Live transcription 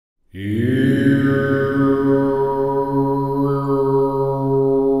Hello,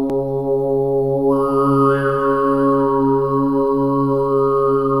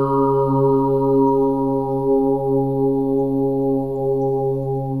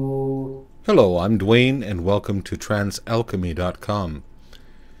 I'm Dwaine, and welcome to TranceAlchemy.com.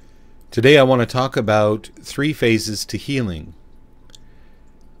 Today I want to talk about 3 phases to healing.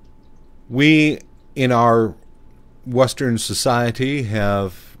 We, in our Western society,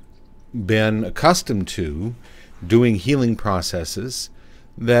 have been accustomed to doing healing processes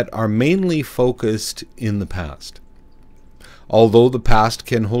that are mainly focused in the past. Although the past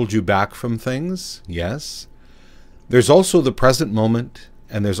can hold you back from things, yes, there's also the present moment,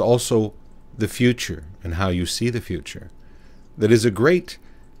 and there's also the future and how you see the future. That is a great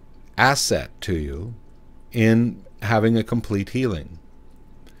asset to you in having a complete healing.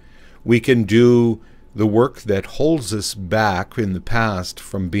 We can do the work that holds us back in the past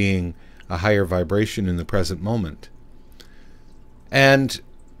from being a higher vibration in the present moment. And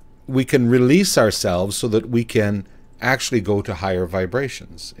we can release ourselves so that we can actually go to higher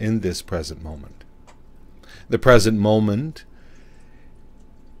vibrations in this present moment. The present moment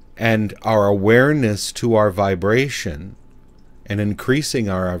and our awareness to our vibration and increasing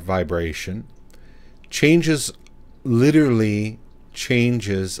our vibration literally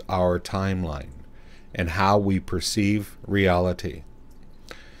changes our timeline and how we perceive reality.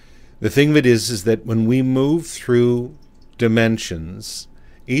 The thing of it is that when we move through dimensions,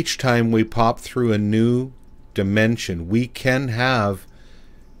 each time we pop through a new dimension, we can have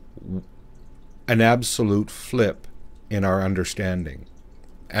an absolute flip in our understanding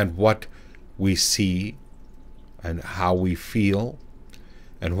and what we see and how we feel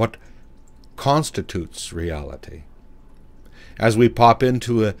and what constitutes reality. As we pop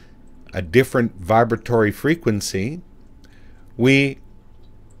into a different vibratory frequency, we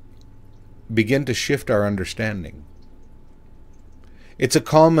begin to shift our understanding. It's a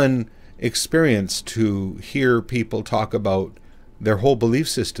common experience to hear people talk about their whole belief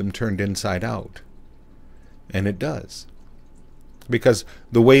system turned inside out. And it does. Because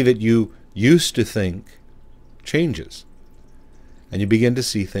the way that you used to think changes. And you begin to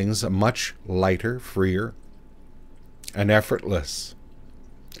see things much lighter, freer, and effortless.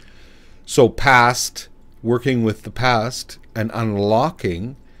 So working with the past and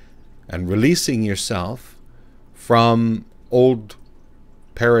unlocking and releasing yourself from old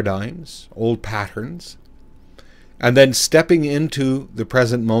paradigms, old patterns, and then stepping into the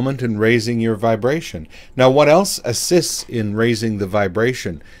present moment and raising your vibration. Now, what else assists in raising the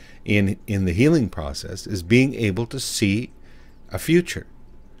vibration in the healing process is being able to see a future.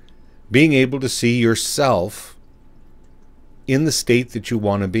 Being able to see yourself in the state that you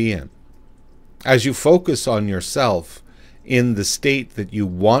want to be in. As you focus on yourself in the state that you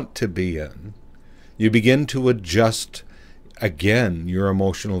want to be in, you begin to adjust again your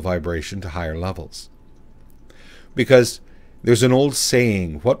emotional vibration to higher levels. Because there's an old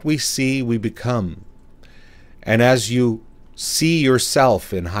saying, what we see, we become. And as you see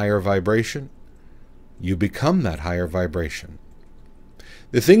yourself in higher vibration, you become that higher vibration.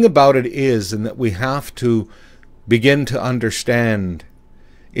 The thing about it is, and that we have to begin to understand,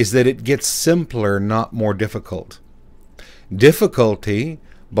 is that it gets simpler, not more difficult. Difficulty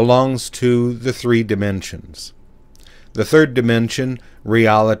belongs to the 3 dimensions. The 3rd dimension,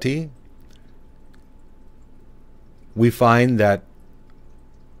 reality, we find that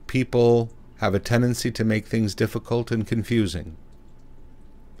people have a tendency to make things difficult and confusing.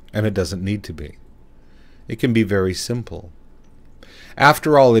 And it doesn't need to be. It can be very simple.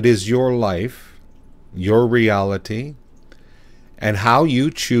 After all, it is your life, your reality, and how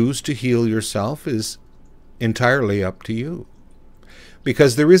you choose to heal yourself is entirely up to you.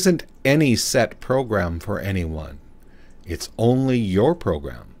 Because there isn't any set program for anyone. It's only your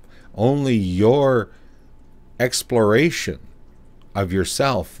program, only your exploration of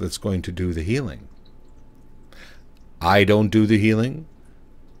yourself that's going to do the healing. I don't do the healing,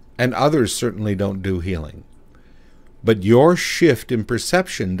 and others certainly don't do healing. But your shift in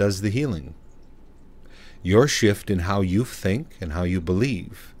perception does the healing. Your shift in how you think and how you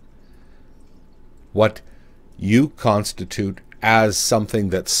believe. What you constitute as something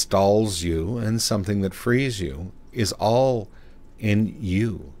that stalls you and something that frees you is all in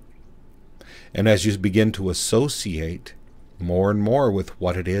you. And as you begin to associate more and more with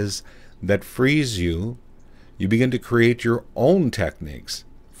what it is that frees you, you begin to create your own techniques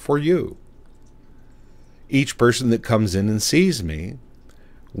for you. Each person that comes in and sees me,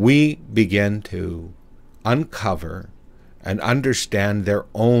 we begin to uncover and understand their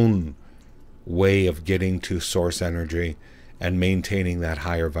own way of getting to source energy and maintaining that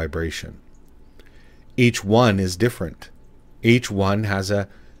higher vibration. Each one is different. Each one has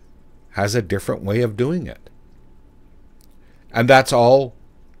a different way of doing it. And that's all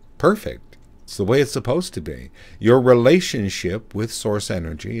perfect. It's the way it's supposed to be. Your relationship with source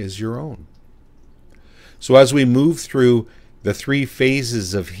energy is your own. So as we move through the 3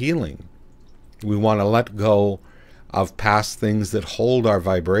 phases of healing, we want to let go of past things that hold our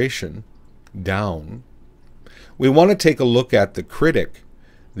vibration down. We want to take a look at the critic,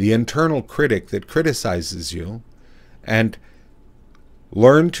 the internal critic that criticizes you, and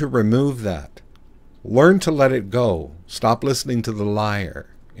learn to remove that. Learn to let it go. Stop listening to the liar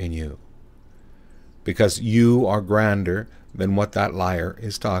in you, because you are grander than what that liar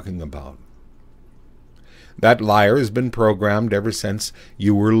is talking about. That liar has been programmed ever since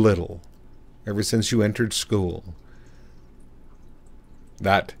you were little, ever since you entered school.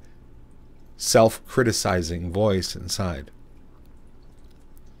 That self-criticizing voice inside.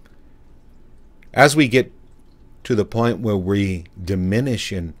 As we get to the point where we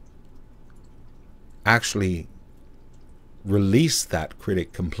diminish and actually release that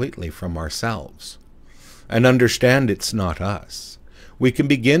critic completely from ourselves and understand it's not us, we can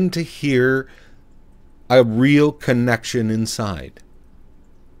begin to hear a real connection inside.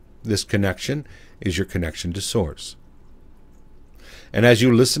 This connection is your connection to Source. And as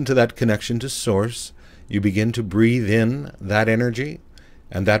you listen to that connection to Source, you begin to breathe in that energy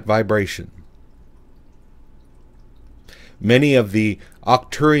and that vibration. Many of the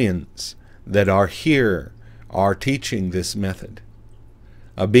Arcturians that are here are teaching this method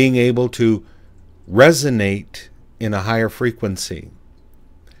of being able to resonate in a higher frequency.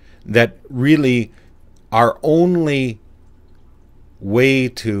 That really our only way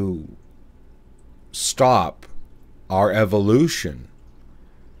to stop our evolution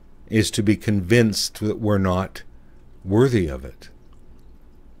is to be convinced that we're not worthy of it.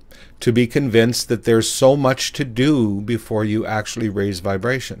 To be convinced that there's so much to do before you actually raise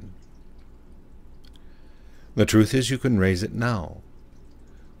vibration. The truth is, you can raise it now.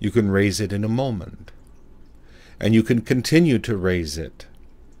 You can raise it in a moment. And you can continue to raise it.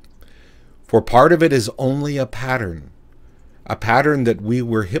 For part of it is only a pattern that we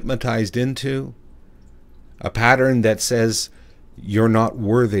were hypnotized into, a pattern that says you're not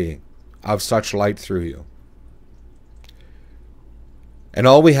worthy of such light through you. And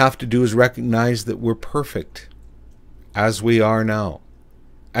all we have to do is recognize that we're perfect as we are now,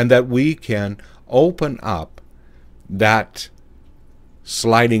 and that we can open up that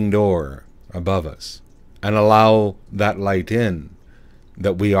sliding door above us and allow that light in,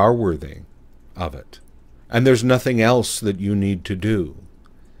 that we are worthy of it. And there's nothing else that you need to do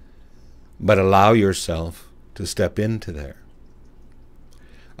but allow yourself to step into there.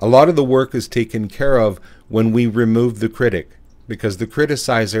 A lot of the work is taken care of when we remove the critic, because the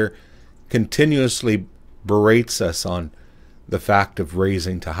criticizer continuously berates us on the fact of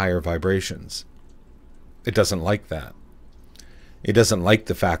raising to higher vibrations. It doesn't like that. It doesn't like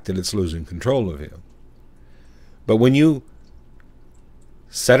the fact that it's losing control of you. But when you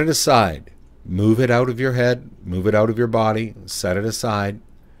set it aside, move it out of your head, move it out of your body, set it aside,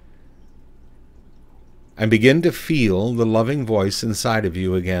 and begin to feel the loving voice inside of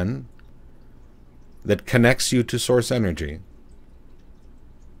you again that connects you to source energy,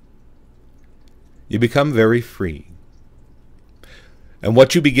 you become very free. And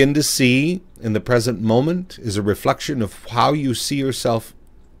what you begin to see in the present moment is a reflection of how you see yourself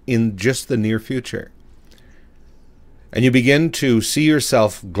in just the near future. And you begin to see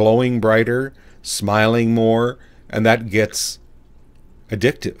yourself glowing brighter, smiling more, and that gets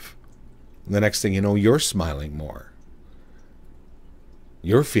addictive. The next thing you know, you're smiling more.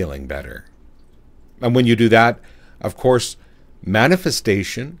 You're feeling better. And when you do that, of course,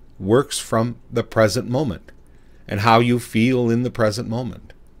 manifestation works from the present moment and how you feel in the present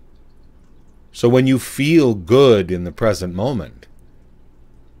moment. So when you feel good in the present moment,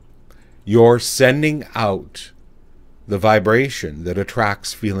 you're sending out the vibration that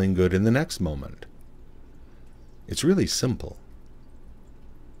attracts feeling good in the next moment. It's really simple.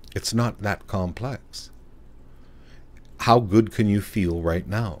 It's not that complex. How good can you feel right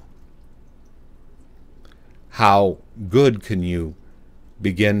now? How good can you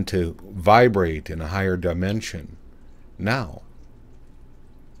begin to vibrate in a higher dimension now?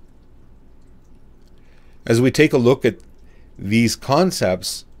 As we take a look at these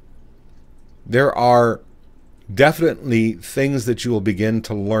concepts, there are definitely things that you will begin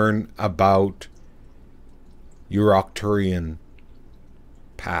to learn about your Arcturian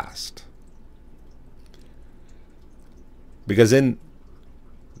past. Because in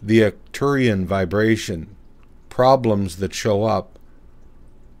the Arcturian vibration, problems that show up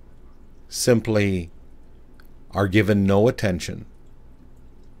simply are given no attention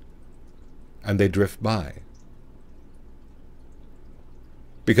and they drift by.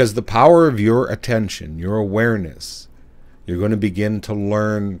 Because the power of your attention, your awareness, you're going to begin to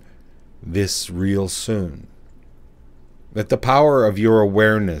learn this real soon. That the power of your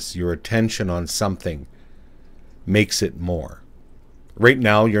awareness, your attention on something, makes it more. Right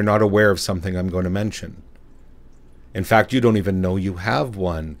now, you're not aware of something I'm going to mention. In fact, you don't even know you have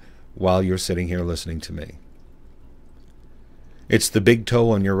one while you're sitting here listening to me. It's the big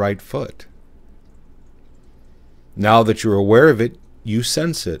toe on your right foot. Now that you're aware of it, you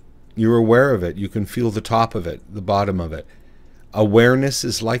sense it. You're aware of it. You can feel the top of it, the bottom of it. Awareness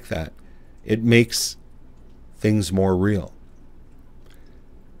is like that. It makes things more real.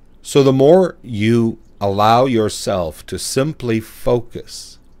 So the more you allow yourself to simply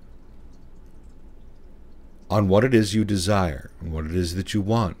focus on what it is you desire and what it is that you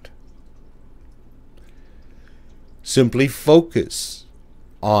want, simply focus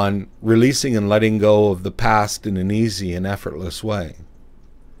on releasing and letting go of the past in an easy and effortless way,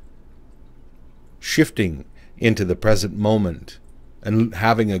 shifting into the present moment and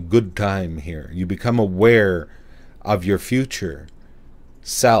having a good time here. You become aware of your future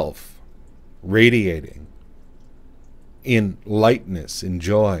self radiating in lightness, in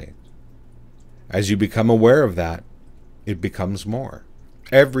joy. As you become aware of that, it becomes more.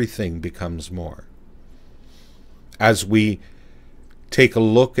 Everything becomes more. As we take a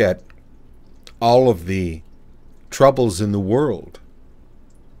look at all of the troubles in the world,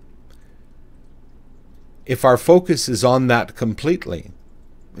 if our focus is on that completely,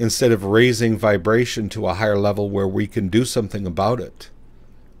 instead of raising vibration to a higher level where we can do something about it,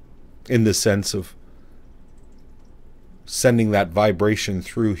 in the sense of sending that vibration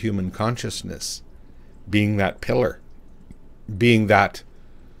through human consciousness, being that pillar, being that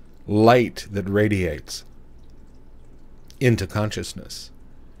light that radiates into consciousness.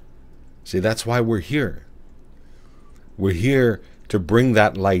 See, that's why we're here. We're here to bring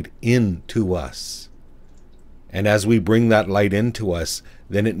that light into us. And as we bring that light into us,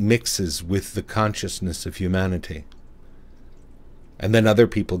 then it mixes with the consciousness of humanity. And then other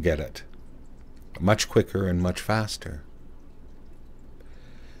people get it much quicker and much faster.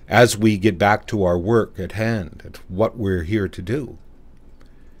 As we get back to our work at hand, at what we're here to do,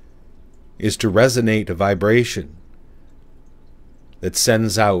 is to resonate a vibration that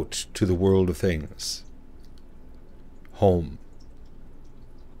sends out to the world of things. Home.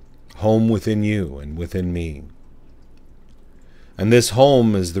 Home within you and within me. And this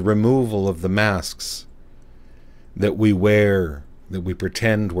home is the removal of the masks that we wear, that we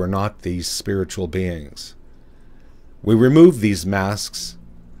pretend we're not these spiritual beings. We remove these masks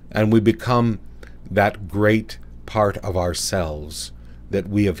and we become that great part of ourselves that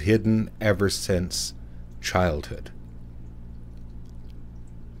we have hidden ever since childhood.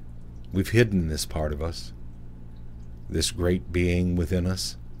 We've hidden this part of us, this great being within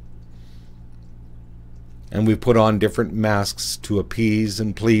us. And we've put on different masks to appease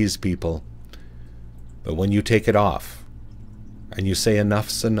and please people. But when you take it off, and you say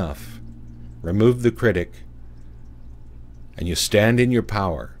enough's enough, remove the critic, and you stand in your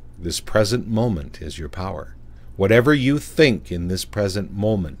power, this present moment is your power. Whatever you think in this present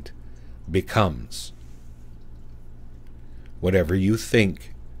moment becomes. Whatever you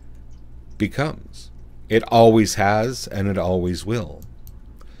think becomes. It always has and it always will.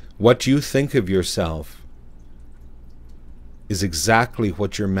 What you think of yourself is exactly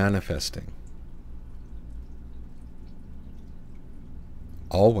what you're manifesting.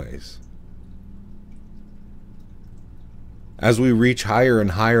 Always. As we reach higher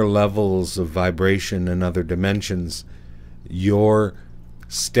and higher levels of vibration and other dimensions, your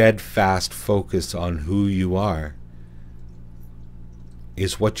steadfast focus on who you are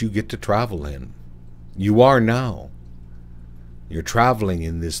is what you get to travel in. You are now. You're traveling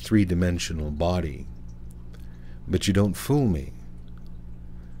in this three-dimensional body. But you don't fool me.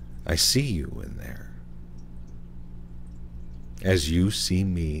 I see you in there, as you see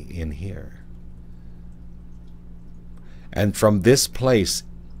me in here. And from this place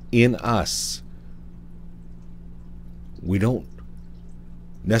in us, we don't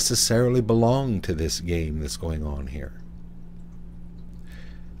necessarily belong to this game that's going on here.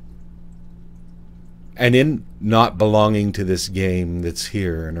 And in not belonging to this game that's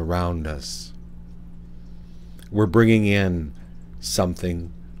here and around us, we're bringing in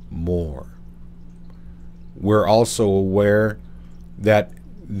something more. We're also aware that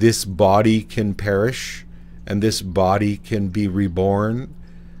this body can perish and this body can be reborn,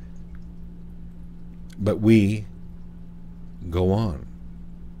 But we go on,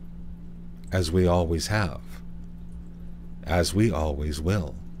 as we always have, as we always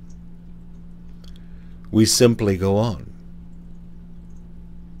will. We simply go on.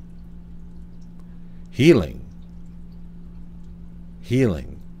 Healing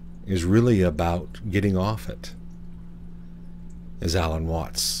is really about getting off it, as Alan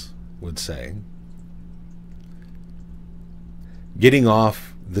Watts would say. Getting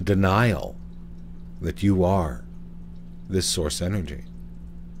off the denial that you are this source energy.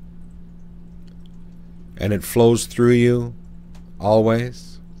 And it flows through you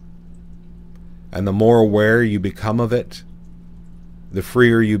always. And the more aware you become of it, the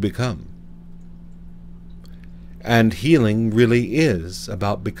freer you become. And healing really is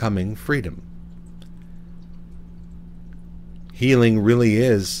about becoming freedom. Healing really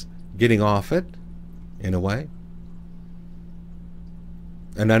is getting off it, in a way,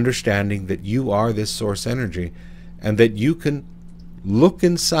 and understanding that you are this source energy, and that you can look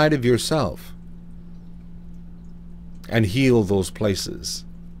inside of yourself and heal those places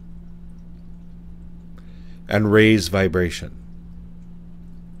and raise vibration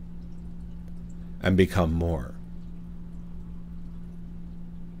and become more.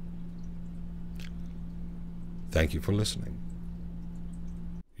 Thank you for listening.